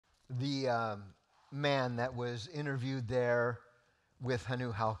the man that was interviewed there with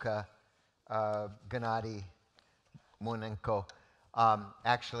Hanu Halka, Gennady Monenko.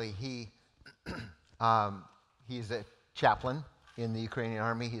 Actually, he's a chaplain in the Ukrainian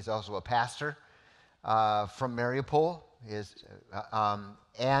army. He's also a pastor from Mariupol. He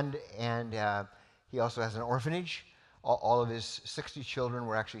also has an orphanage. All of his 60 children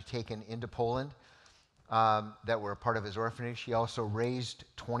were actually taken into Poland that were a part of his orphanage. He also raised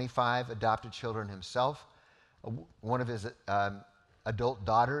 25 adopted children himself. One of his adult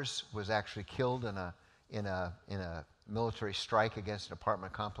daughters was actually killed in a military strike against an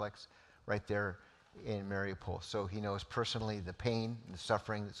apartment complex right there in Mariupol. So he knows personally the pain and the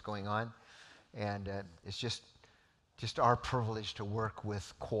suffering that's going on. And it's just our privilege to work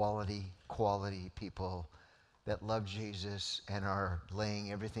with quality people that love Jesus and are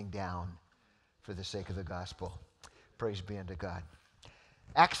laying everything down for the sake of the gospel. Praise be unto God.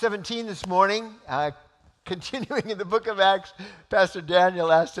 Acts 17 this morning, continuing in the book of Acts. Pastor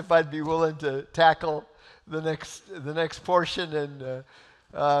Daniel asked if I'd be willing to tackle the next portion, and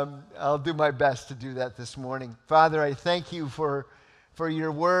I'll do my best to do that this morning. Father, I thank you for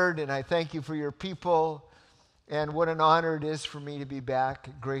your word, and I thank you for your people, and what an honor it is for me to be back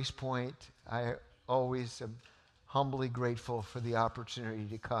at Grace Point. I always am humbly grateful for the opportunity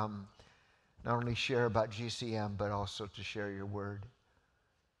to come, not only share about GCM, but also to share your word.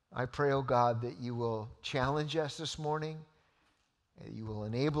 I pray, oh God, that you will challenge us this morning, that you will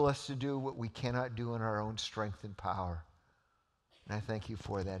enable us to do what we cannot do in our own strength and power. And I thank you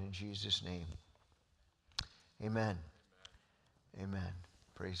for that in Jesus' name. Amen. Amen.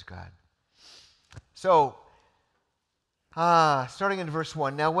 Praise God. So, starting in verse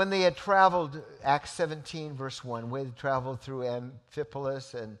 1. Now, when they had traveled, Acts 17, verse 1, when they traveled through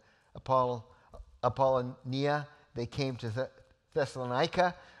Amphipolis and Apollonia, they came to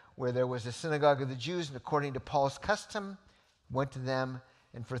Thessalonica, where there was a synagogue of the Jews, and according to Paul's custom, went to them,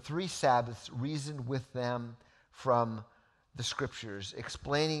 and for 3 Sabbaths reasoned with them from the Scriptures,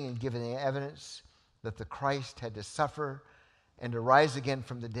 explaining and giving evidence that the Christ had to suffer and to rise again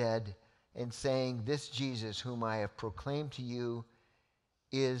from the dead, and saying, this Jesus whom I have proclaimed to you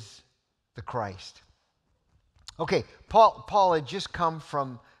is the Christ. Okay, Paul had just come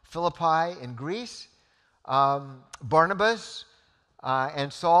from Philippi in Greece. Barnabas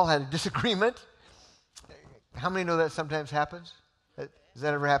and Saul had a disagreement. How many know that sometimes happens? Does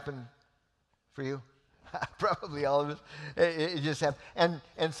that ever happen for you? Probably all of us. It just happens.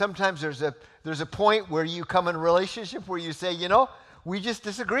 And sometimes there's a point where you come in a relationship where you say, we just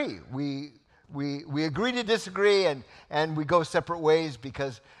disagree. We agree to disagree, and we go separate ways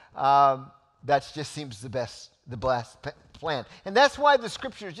because that just seems the best plan. And that's why the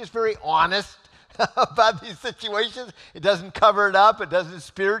Scripture is just very honest about these situations. It doesn't cover it up. It doesn't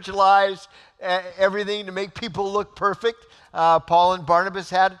spiritualize everything to make people look perfect. Paul and Barnabas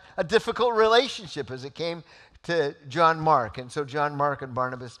had a difficult relationship as it came to John Mark. And so John Mark and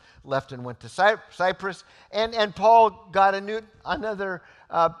Barnabas left and went to Cyprus. And Paul got another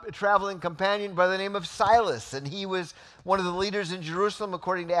traveling companion by the name of Silas. And he was one of the leaders in Jerusalem,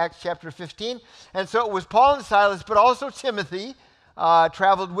 according to Acts chapter 15. And so it was Paul and Silas, but also Timothy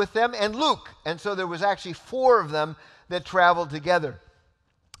traveled with them, and Luke. And so there was actually 4 of them that traveled together.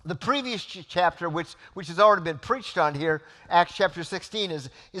 The previous chapter, which has already been preached on here, Acts chapter 16, is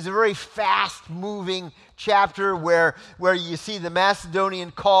a very fast-moving chapter where you see the Macedonian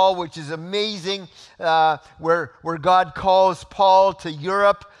call, which is amazing, where God calls Paul to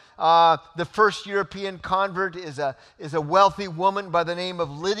Europe. The first European convert is a wealthy woman by the name of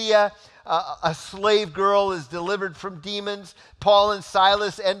Lydia. A slave girl is delivered from demons. Paul and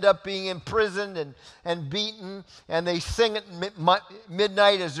Silas end up being imprisoned and beaten, and they sing at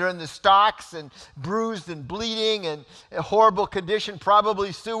midnight as they're in the stocks, and bruised and bleeding, and a horrible condition,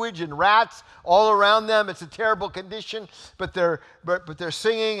 probably sewage and rats all around them. It's a terrible condition, but they're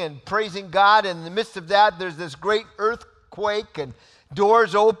singing and praising God. And in the midst of that, there's this great earthquake, and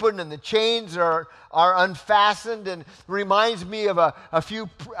doors open, and the chains are unfastened, and reminds me of a few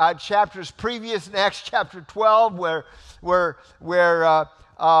chapters previous in Acts chapter 12, where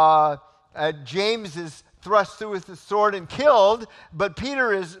James is thrust through with the sword and killed, but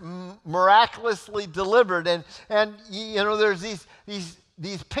Peter is miraculously delivered. And there's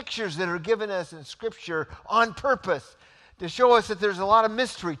these pictures that are given us in Scripture on purpose to show us that there's a lot of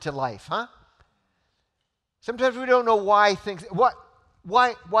mystery to life, huh? Sometimes we don't know why things.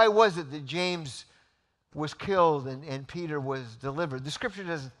 Why was it that James was killed and Peter was delivered? The Scripture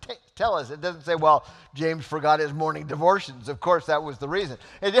doesn't tell us. It doesn't say, well, James forgot his morning devotions. Of course, that was the reason.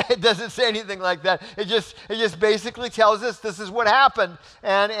 It doesn't say anything like that. It just basically tells us this is what happened,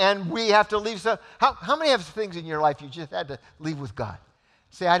 and we have to leave some. How many have things in your life you just had to leave with God?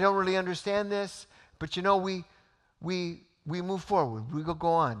 Say, I don't really understand this, but we move forward. We go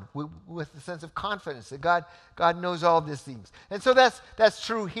on with a sense of confidence that God knows all of these things. And so that's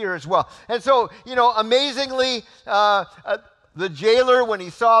true here as well. And so, amazingly, the jailer, when he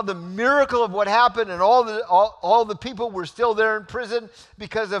saw the miracle of what happened and all the people were still there in prison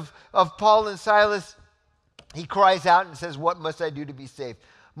because of Paul and Silas, he cries out and says, what must I do to be saved?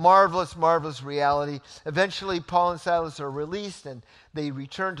 Marvelous, marvelous reality. Eventually, Paul and Silas are released, and they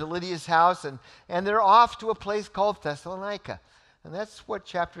return to Lydia's house, and they're off to a place called Thessalonica. And that's what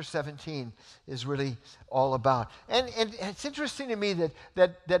chapter 17 is really all about. And it's interesting to me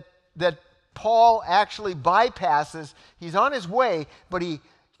that Paul actually bypasses. He's on his way, but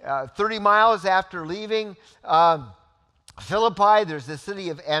 30 miles after leaving Philippi, there's the city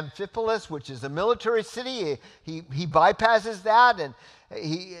of Amphipolis, which is a military city. He bypasses that, and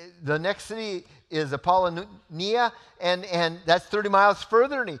the next city is Apollonia, and that's 30 miles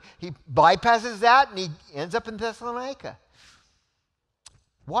further, and he bypasses that, and he ends up in Thessalonica.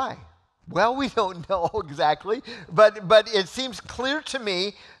 Why? Well, we don't know exactly, but it seems clear to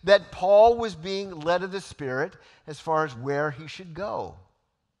me that Paul was being led of the Spirit as far as where he should go.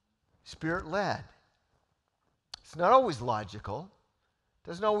 Spirit-led. It's not always logical.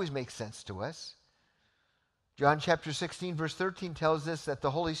 Doesn't always make sense to us. John chapter 16, verse 13 tells us that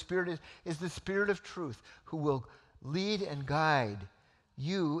the Holy Spirit is the Spirit of truth who will lead and guide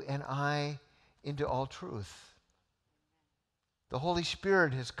you and I into all truth. The Holy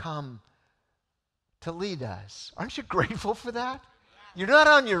Spirit has come to lead us. Aren't you grateful for that? You're not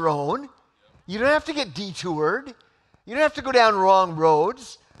on your own. You don't have to get detoured. You don't have to go down wrong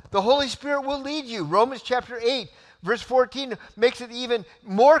roads. The Holy Spirit will lead you. Romans chapter 8, verse 14 makes it even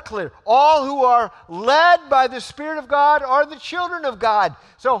more clear. All who are led by the Spirit of God are the children of God.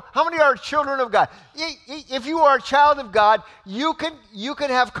 So how many are children of God? If you are a child of God, you can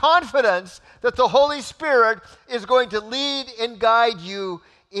have confidence that the Holy Spirit is going to lead and guide you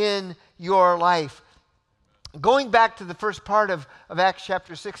in your life. Going back to the first part of Acts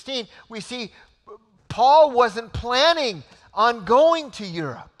chapter 16, we see Paul wasn't planning on going to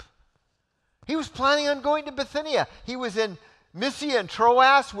Europe. He was planning on going to Bithynia. He was in Mysia and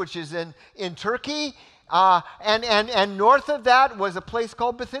Troas, which is in Turkey. And north of that was a place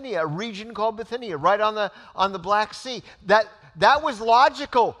called Bithynia, a region called Bithynia, right on the Black Sea. That was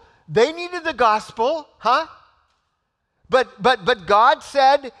logical. They needed the gospel, huh? But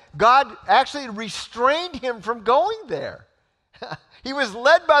God actually restrained him from going there. He was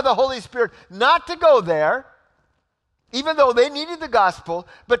led by the Holy Spirit not to go there, even though they needed the gospel,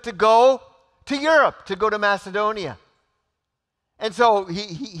 but to go to Europe, to go to Macedonia. And so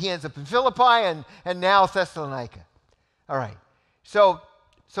he ends up in Philippi and now Thessalonica. All right. So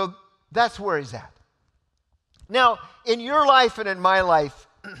that's where he's at. Now, in your life and in my life,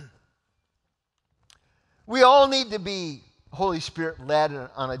 we all need to be Holy Spirit led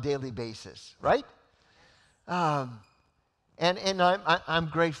on a daily basis, right? And I'm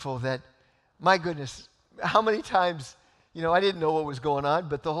grateful that, my goodness, how many times, I didn't know what was going on,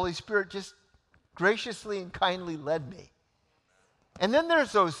 but the Holy Spirit just graciously and kindly led me. And then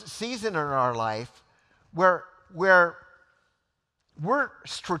there's those seasons in our life where we're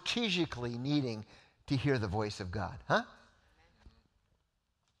strategically needing to hear the voice of God, huh?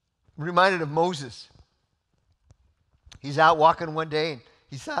 I'm reminded of Moses. He's out walking one day and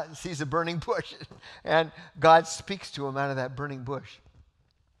he sees a burning bush, and God speaks to him out of that burning bush.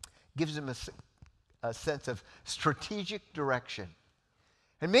 Gives him a sense of strategic direction.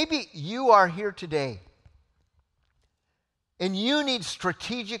 And maybe you are here today and you need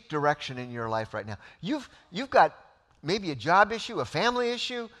strategic direction in your life right now. You've got maybe a job issue, a family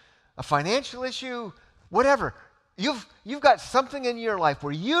issue, a financial issue, whatever. You've got something in your life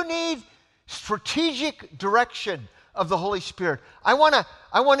where you need strategic direction of the Holy Spirit. I want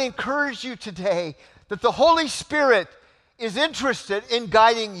to encourage you today that the Holy Spirit is interested in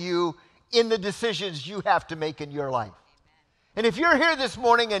guiding you in the decisions you have to make in your life. And if you're here this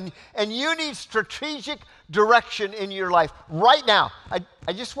morning and you need strategic direction in your life right now,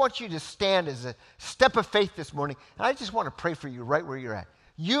 I just want you to stand as a step of faith this morning, and I just want to pray for you right where you're at.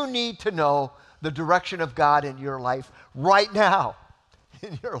 You need to know the direction of God in your life right now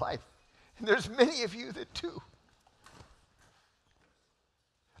in your life. And there's many of you that do.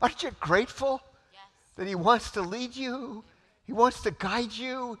 Aren't you grateful that he wants to lead you He wants to guide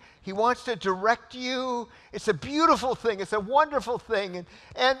you. He wants to direct you. It's a beautiful thing. It's a wonderful thing.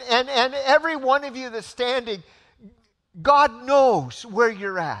 And every one of you that's standing, God knows where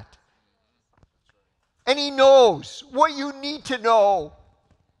you're at. And He knows what you need to know.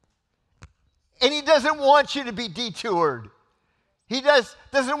 And He doesn't want you to be detoured. He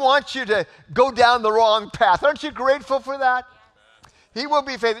doesn't want you to go down the wrong path. Aren't you grateful for that? He will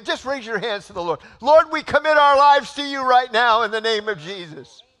be faithful. Just raise your hands to the Lord. Lord, we commit our lives to you right now in the name of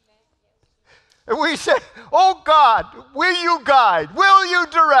Jesus. And we say, oh God, will you guide? Will you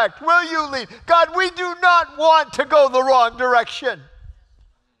direct? Will you lead? God, we do not want to go the wrong direction.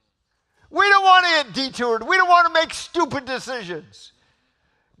 We don't want to get detoured. We don't want to make stupid decisions.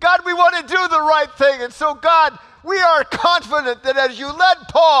 God, we want to do the right thing. And so, God, we are confident that as you led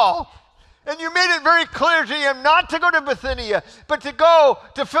Paul, and you made it very clear to him not to go to Bithynia, but to go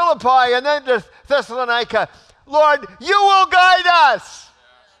to Philippi and then to Thessalonica. Lord, you will guide us.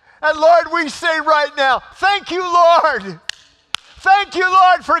 And Lord, we say right now, thank you, Lord. Thank you,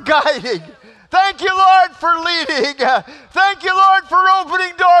 Lord, for guiding. Thank you, Lord, for leading. Thank you, Lord, for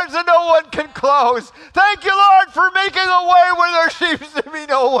opening doors that no one can close. Thank you, Lord, for making a way where there seems to be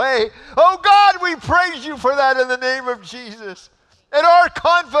no way. Oh, God, we praise you for that in the name of Jesus. And our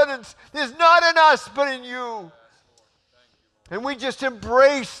confidence is not in us, but in you. And we just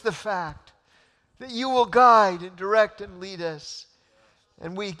embrace the fact that you will guide and direct and lead us.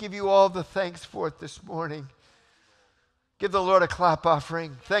 And we give you all the thanks for it this morning. Give the Lord a clap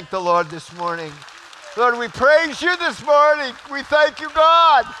offering. Thank the Lord this morning. Lord, we praise you this morning. We thank you,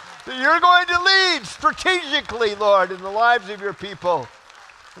 God, that you're going to lead strategically, Lord, in the lives of your people.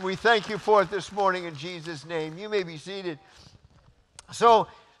 And we thank you for it this morning in Jesus' name. You may be seated. So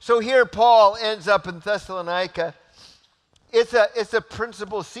here Paul ends up in Thessalonica. It's a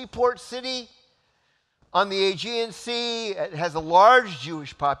principal seaport city on the Aegean Sea. It has a large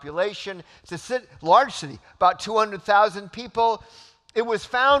Jewish population. It's a large city, about 200,000 people. It was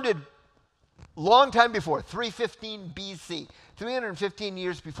founded long time before, 315 BC, 315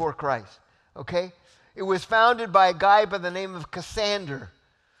 years before Christ. Okay? It was founded by a guy by the name of Cassander,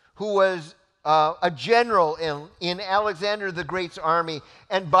 who was a general in Alexander the Great's army.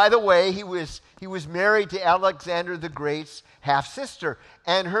 And by the way, he was married to Alexander the Great's half-sister.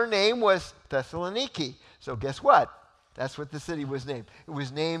 And her name was Thessaloniki. So guess what? That's what the city was named. It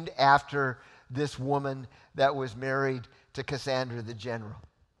was named after this woman that was married to Cassander the general.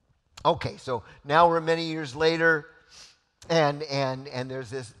 Okay, so now we're many years later, and there's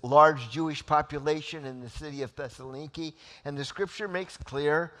this large Jewish population in the city of Thessaloniki. And the scripture makes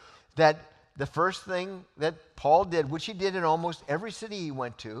clear that the first thing that Paul did, which he did in almost every city he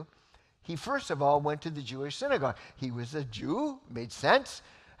went to, he first of all went to the Jewish synagogue. He was a Jew, made sense.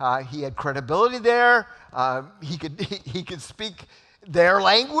 He had credibility there. He could speak their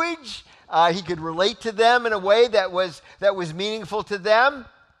language. He could relate to them in a way that was meaningful to them.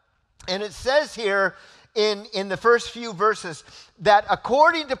 And it says here in the first few verses that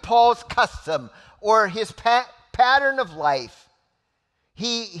according to Paul's custom or his pattern of life,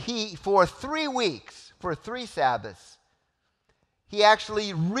 he for 3 weeks, for 3 Sabbaths, he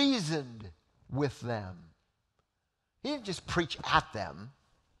actually reasoned with them. He didn't just preach at them.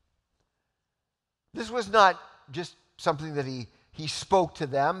 This was not just something that he spoke to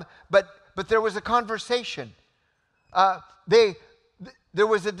them, but there was a conversation. There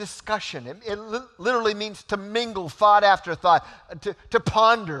was a discussion. It literally means to mingle thought after thought, to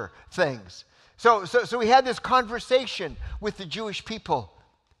ponder things. So we had this conversation with the Jewish people.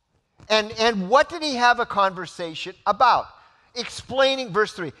 And what did he have a conversation about? Explaining,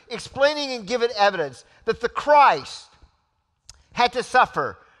 verse 3, explaining and giving evidence that the Christ had to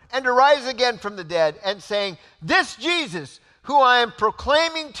suffer and to rise again from the dead, and saying, this Jesus, who I am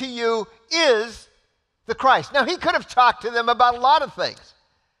proclaiming to you, is the Christ. Now, he could have talked to them about a lot of things.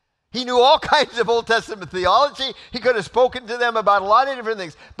 He knew all kinds of Old Testament theology. He could have spoken to them about a lot of different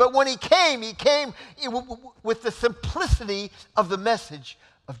things. But when he came with the simplicity of the message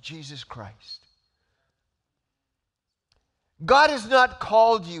of Jesus Christ. God has not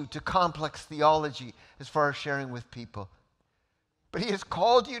called you to complex theology as far as sharing with people, but he has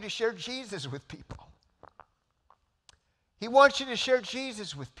called you to share Jesus with people. He wants you to share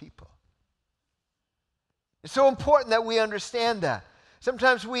Jesus with people. It's so important that we understand that.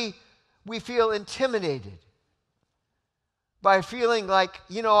 Sometimes we feel intimidated by feeling like,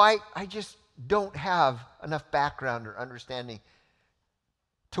 I just don't have enough background or understanding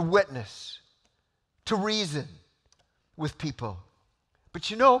to witness, to reason with people. But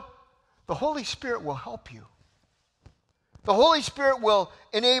the Holy Spirit will help you. The Holy Spirit will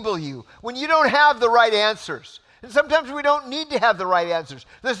enable you. When you don't have the right answers, And sometimes we don't need to have the right answers.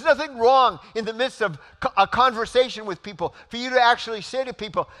 There's nothing wrong in the midst of a conversation with people for you to actually say to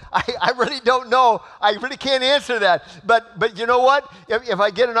people, I really don't know. I really can't answer that. But you know what? If I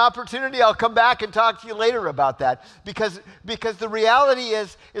get an opportunity, I'll come back and talk to you later about that. Because the reality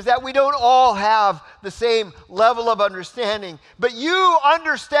is that we don't all have the same level of understanding. But you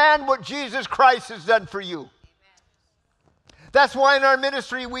understand what Jesus Christ has done for you. That's why in our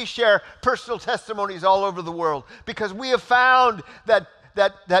ministry we share personal testimonies all over the world, because we have found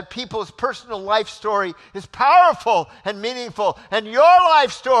that people's personal life story is powerful and meaningful, and your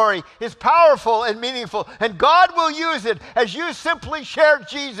life story is powerful and meaningful, and God will use it as you simply share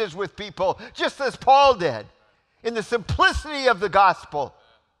Jesus with people, just as Paul did, in the simplicity of the gospel.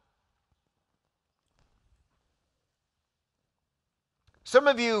 Some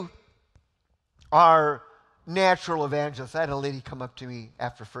of you are natural evangelists. I had a lady come up to me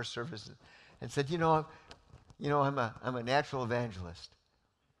after first service and said, I'm a natural evangelist.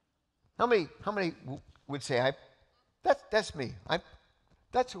 How many would say that's me?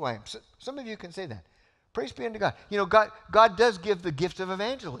 That's who I am. Some of you can say that. Praise be unto God. God does give the gift of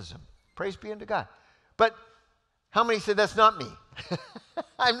evangelism. Praise be unto God. But how many say that's not me?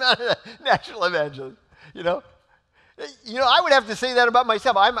 I'm not a natural evangelist. I would have to say that about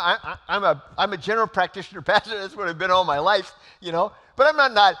myself. I'm a general practitioner pastor. That's what I've been all my life, But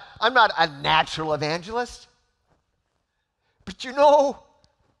I'm not a natural evangelist. But you know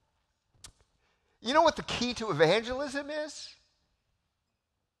what the key to evangelism is?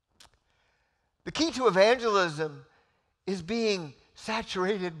 The key to evangelism is being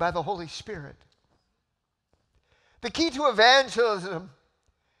saturated by the Holy Spirit. The key to evangelism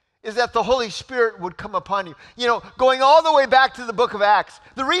is that the Holy Spirit would come upon you. Going all the way back to the book of Acts,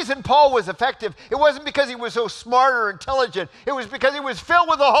 the reason Paul was effective, it wasn't because he was so smart or intelligent. It was because he was filled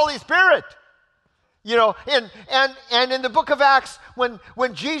with the Holy Spirit. And in the book of Acts, when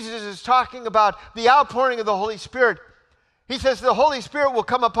Jesus is talking about the outpouring of the Holy Spirit, he says the Holy Spirit will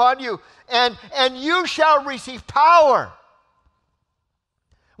come upon you, and you shall receive power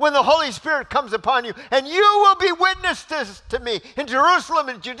when the Holy Spirit comes upon you, and you will be witnesses to me in Jerusalem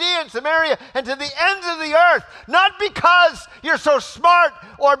and Judea and Samaria and to the ends of the earth, not because you're so smart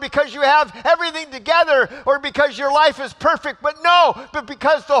or because you have everything together or because your life is perfect, but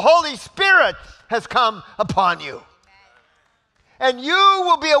because the Holy Spirit has come upon you. And you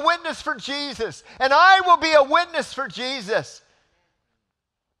will be a witness for Jesus, and I will be a witness for Jesus.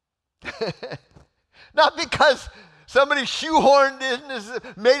 Not because somebody shoehorned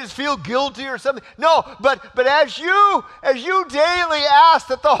in, made us feel guilty or something. No, but as you daily ask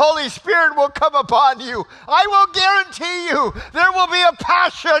that the Holy Spirit will come upon you, I will guarantee you there will be a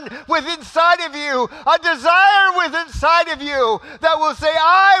passion within inside of you, a desire within inside of you that will say,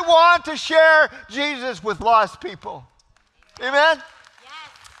 I want to share Jesus with lost people. Amen?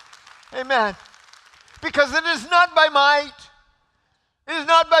 Yes. Amen. Because it is not by might, it is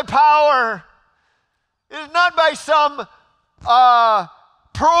not by power, it is not by some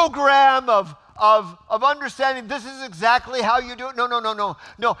program of understanding this is exactly how you do it.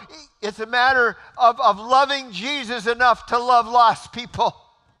 No. It's a matter of loving Jesus enough to love lost people.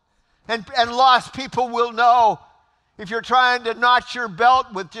 And lost people will know if you're trying to notch your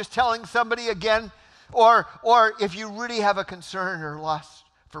belt with just telling somebody again, or if you really have a concern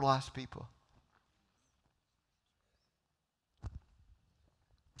for lost people.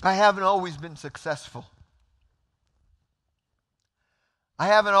 I haven't always been successful. I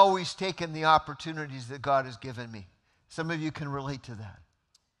haven't always taken the opportunities that God has given me. Some of you can relate to that.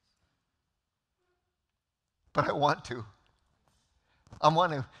 But I want to.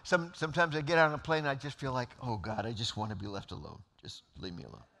 Sometimes I get on a plane and I just feel like, oh God, I just want to be left alone. Just leave me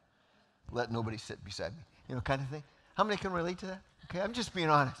alone. Let nobody sit beside me. Kind of thing. How many can relate to that? Okay, I'm just being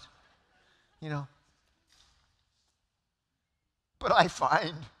honest. But I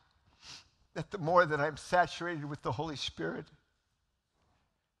find that the more that I'm saturated with the Holy Spirit,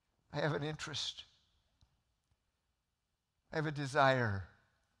 I have an interest. I have a desire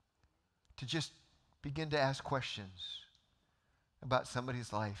to just begin to ask questions about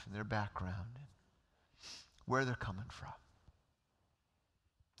somebody's life and their background and where they're coming from.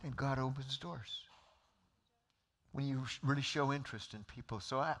 And God opens doors when you really show interest in people.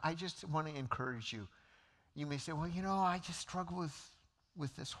 So I just want to encourage you. You may say, well, I just struggle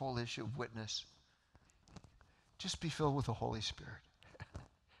with this whole issue of witness. Just be filled with the Holy Spirit.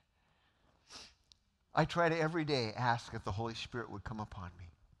 I try to every day ask if the Holy Spirit would come upon me.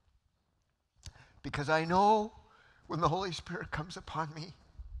 Because I know when the Holy Spirit comes upon me,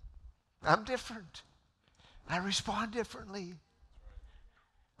 I'm different. I respond differently.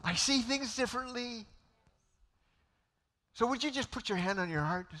 I see things differently. So would you just put your hand on your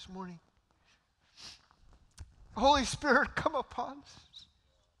heart this morning? Holy Spirit, come upon us.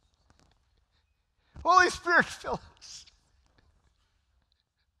 Holy Spirit, fill us.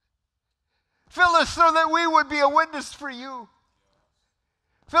 Fill us so that we would be a witness for you.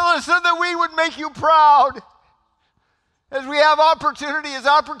 Fill us so that we would make you proud. As we have opportunity, as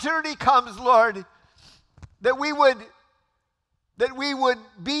opportunity comes, Lord, that we would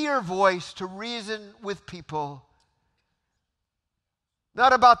be your voice to reason with people.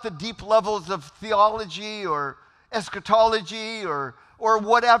 Not about the deep levels of theology or eschatology or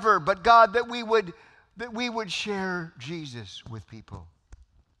whatever, but God, that we would share Jesus with people.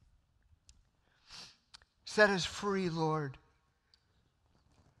 Set us free, Lord,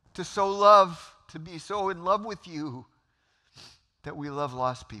 to be so in love with you that we love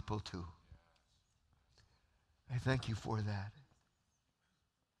lost people too. I thank you for that.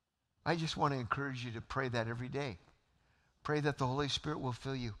 I just want to encourage you to pray that every day. Pray that the Holy Spirit will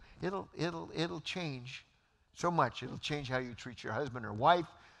fill you. It'll change so much. It'll change how you treat your husband or wife,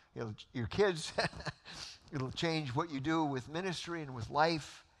 your kids. It'll change what you do with ministry and with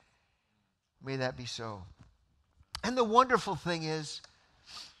life. May that be so. And the wonderful thing is,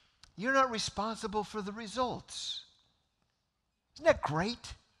 you're not responsible for the results. Isn't that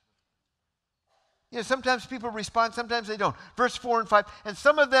great? You know, sometimes people respond, sometimes they don't. Verse 4 and 5, and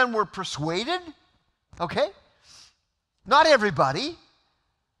some of them were persuaded, okay? Not everybody.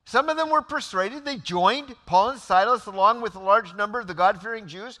 Some of them were persuaded. They joined Paul and Silas along with a large number of the God-fearing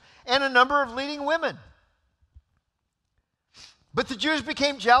Jews and a number of leading women. But the Jews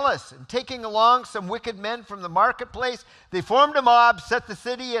became jealous, and taking along some wicked men from the marketplace, they formed a mob, set the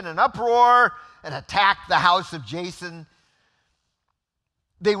city in an uproar, and attacked the house of Jason.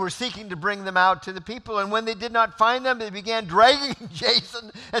 They were seeking to bring them out to the people, and when they did not find them, they began dragging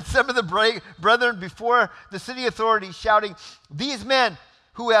Jason and some of the brethren before the city authorities, shouting, "These men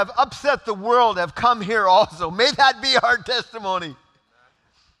who have upset the world have come here also. May that be our testimony."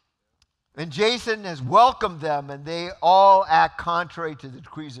 And Jason has welcomed them, and they all act contrary to the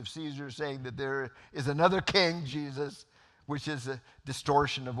decrees of Caesar, saying that there is another king, Jesus, which is a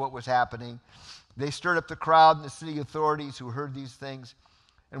distortion of what was happening. They stirred up the crowd and the city authorities who heard these things.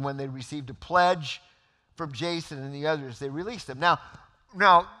 And when they received a pledge from Jason and the others, they released them. Now,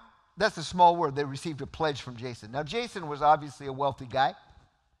 that's a small word. They received a pledge from Jason. Now, Jason was obviously a wealthy guy.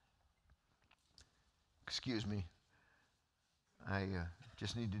 Excuse me. I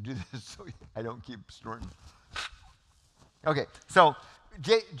just need to do this so I don't keep snorting. Okay, so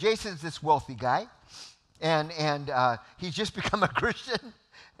Jason's this wealthy guy, and he's just become a Christian,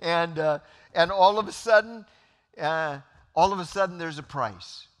 and all of a sudden, there's a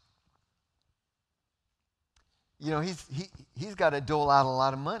price. You know, he's got to dole out a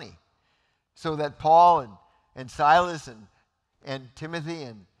lot of money so that Paul and Silas and Timothy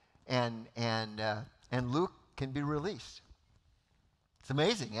and Luke can be released. It's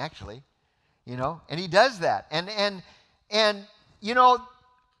amazing, actually, you know, and he does that. And you know,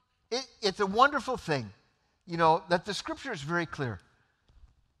 it's a wonderful thing, you know, that the Scripture is very clear.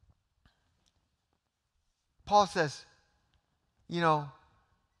 Paul says, you know,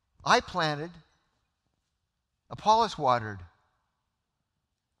 I planted, Apollos watered,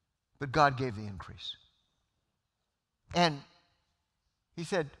 but God gave the increase. And he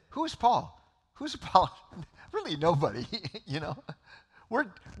said, who's Paul? Who's Apollos? Really nobody, you know.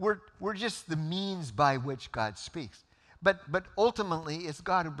 We're just the means by which God speaks. But ultimately it's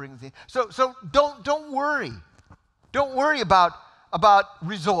God who brings the. So don't worry. Don't worry about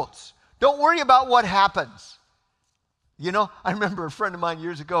results. Don't worry about what happens. You know, I remember a friend of mine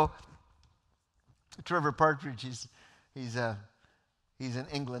years ago, Trevor Partridge. He's in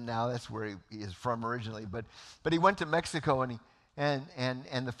England now. That's where he is from originally. But he went to Mexico and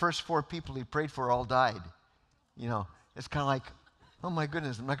the first 4 people he prayed for all died. You know, it's kind of like, oh my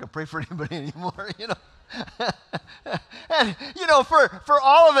goodness, I'm not going to pray for anybody anymore. You know, and you know, for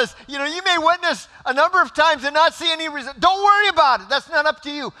all of us, you know, you may witness a number of times and not see any result. Don't worry about it. That's not up to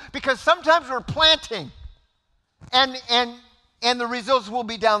you, because sometimes we're planting. And the results will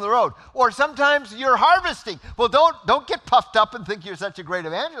be down the road. Or sometimes you're harvesting. Well, don't get puffed up and think you're such a great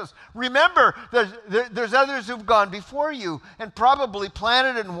evangelist. Remember, there's others who've gone before you and probably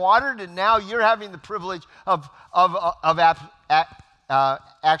planted and watered, and now you're having the privilege of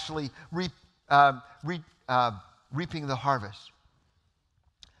actually reaping the harvest.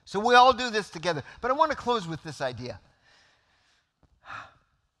 So we all do this together. But I want to close with this idea.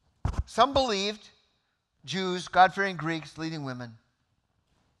 Some believed, Jews, God-fearing Greeks, leading women.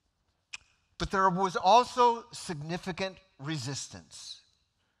 But there was also significant resistance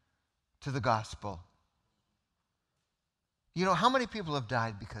to the gospel. You know, how many people have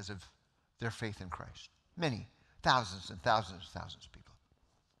died because of their faith in Christ? Many. Thousands and thousands and thousands of people.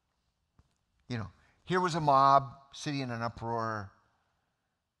 You know, here was a mob, city in an uproar.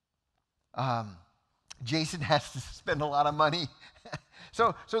 Jason has to spend a lot of money.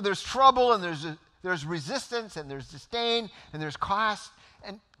 So there's trouble, and there's resistance, and there's disdain, and there's cost.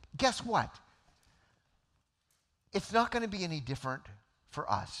 And guess what? It's not going to be any different for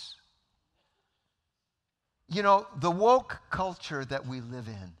us. You know, the woke culture that we live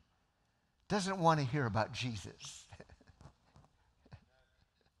in doesn't want to hear about Jesus.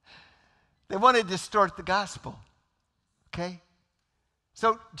 They want to distort the gospel. Okay?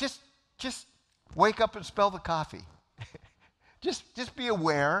 So just wake up and spell the coffee. Just be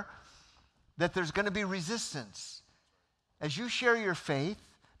aware that there's going to be resistance. As you share your faith,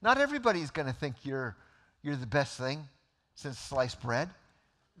 not everybody's going to think you're the best thing since sliced bread.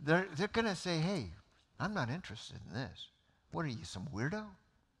 They're going to say, hey, I'm not interested in this. What are you, some weirdo?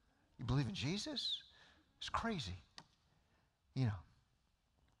 You believe in Jesus? It's crazy. You know.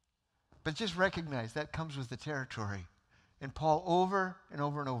 But just recognize that comes with the territory. And Paul over and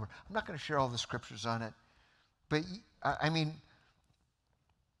over and over. I'm not going to share all the scriptures on it. But, I mean,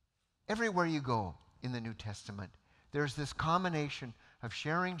 everywhere you go in the New Testament, there's this combination of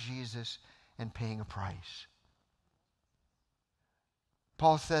sharing Jesus and paying a price.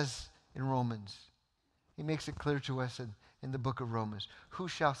 Paul says in Romans, he makes it clear to us in the book of Romans, who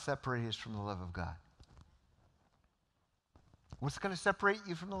shall separate us from the love of God? What's going to separate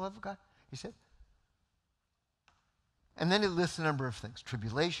you from the love of God? He said. And then it lists a number of things: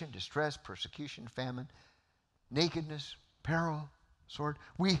 tribulation, distress, persecution, famine, nakedness, peril, sword.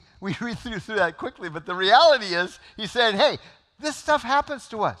 We read through that quickly, but the reality is, he said, hey, this stuff happens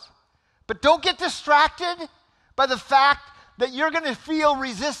to us. But don't get distracted by the fact that you're going to feel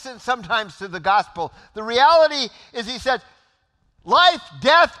resistance sometimes to the gospel. The reality is, he said, life,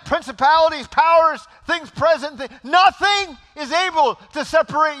 death, principalities, powers, things present, nothing is able to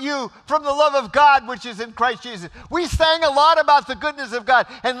separate you from the love of God which is in Christ Jesus. We sang a lot about the goodness of God,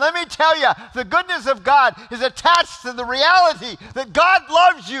 and let me tell you, the goodness of God is attached to the reality that God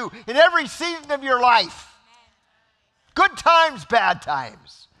loves you in every season of your life. Good times, bad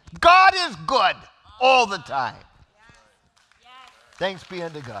times. God is good all the time. Thanks be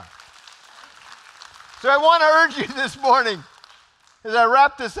unto God. So I want to urge you this morning, as I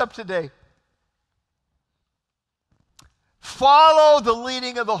wrap this up today, follow the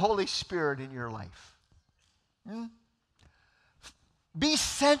leading of the Holy Spirit in your life. Be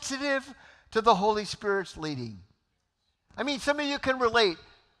sensitive to the Holy Spirit's leading. I mean, some of you can relate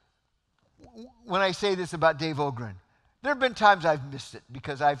when I say this about Dave Ogren. There have been times I've missed it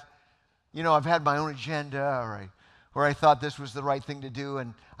because I've had my own agenda, or I thought this was the right thing to do,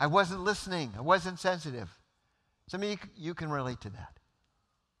 and I wasn't listening. I wasn't sensitive. Some of you can relate to that.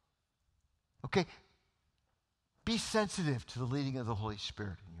 Okay? Be sensitive to the leading of the Holy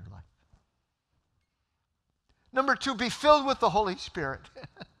Spirit in your life. Number 2, be filled with the Holy Spirit.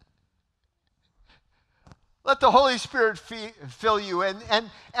 Let the Holy Spirit fill you. And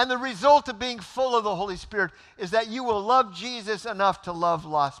the result of being full of the Holy Spirit is that you will love Jesus enough to love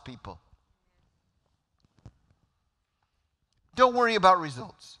lost people. Don't worry about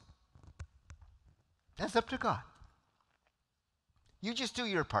results. That's up to God. You just do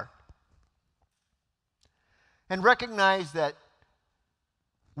your part. And recognize that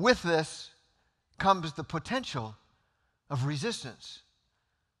with this comes the potential of resistance,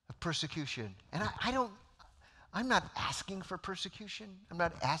 of persecution. And I'm not asking for persecution. I'm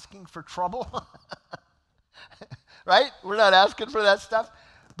not asking for trouble. Right? We're not asking for that stuff.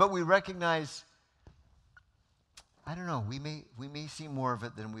 But we recognize, I don't know, we may see more of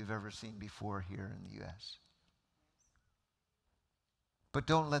it than we've ever seen before here in the U.S. But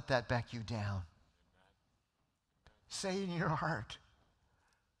don't let that back you down. Say in your heart,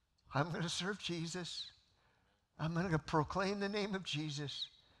 I'm going to serve Jesus. I'm going to proclaim the name of Jesus.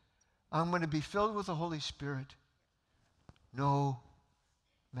 I'm going to be filled with the Holy Spirit no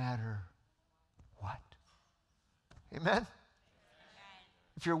matter what. Amen?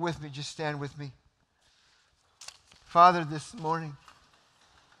 If you're with me, just stand with me. Father, this morning,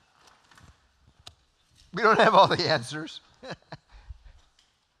 we don't have all the answers.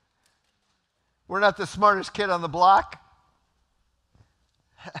 We're not the smartest kid on the block.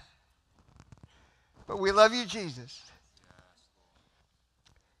 But we love you, Jesus.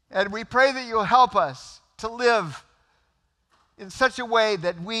 And we pray that you'll help us to live in such a way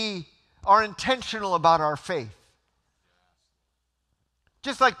that we are intentional about our faith.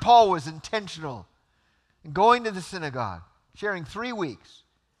 Just like Paul was intentional in going to the synagogue, sharing 3 weeks,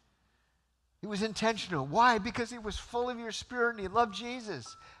 He was intentional. Why? Because he was full of your Spirit and he loved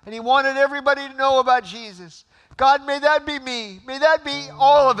Jesus. And he wanted everybody to know about Jesus. God, may that be me. May that be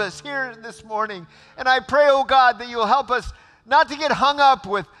all of us here this morning. And I pray, oh God, that you'll help us not to get hung up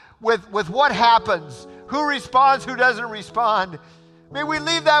with what happens, who responds, who doesn't respond. May we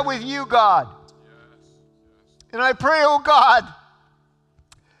leave that with you, God. And I pray, oh God,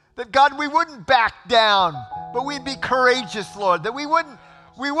 that God, we wouldn't back down, but we'd be courageous, Lord, that we wouldn't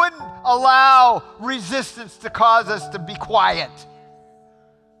allow resistance to cause us to be quiet.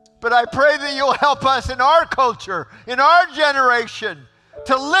 But I pray that you'll help us in our culture, in our generation,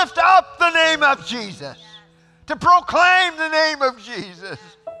 to lift up the name of Jesus, to proclaim the name of Jesus.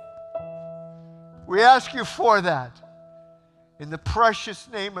 We ask you for that in the precious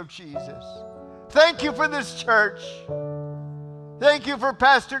name of Jesus. Thank you for this church. Thank you for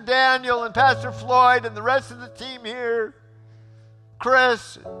Pastor Daniel and Pastor Floyd and the rest of the team here.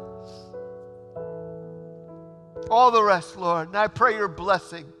 Chris, all the rest, Lord. And I pray your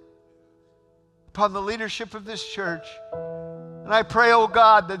blessing upon the leadership of this church. And I pray, oh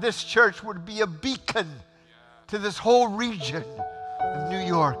God, that this church would be a beacon to this whole region of New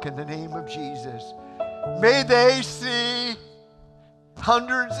York in the name of Jesus. May they see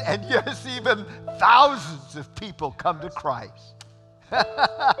hundreds and yes, even thousands of people come to Christ.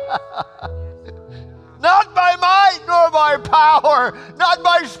 Not by might nor by power, not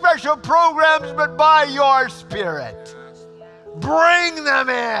by special programs, but by your Spirit. Bring them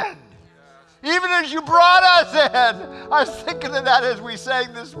in. Even as you brought us in. I was thinking of that as we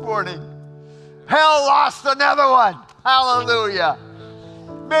sang this morning. Hell lost another one. Hallelujah.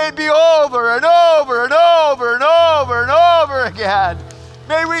 May it be over and over and over and over and over again.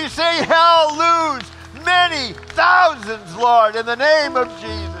 May we say hell lose many thousands, Lord, in the name of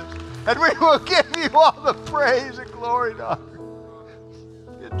Jesus. And we will give you all the praise and glory and honor.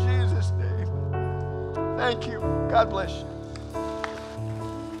 In Jesus' name. Thank you. God bless you.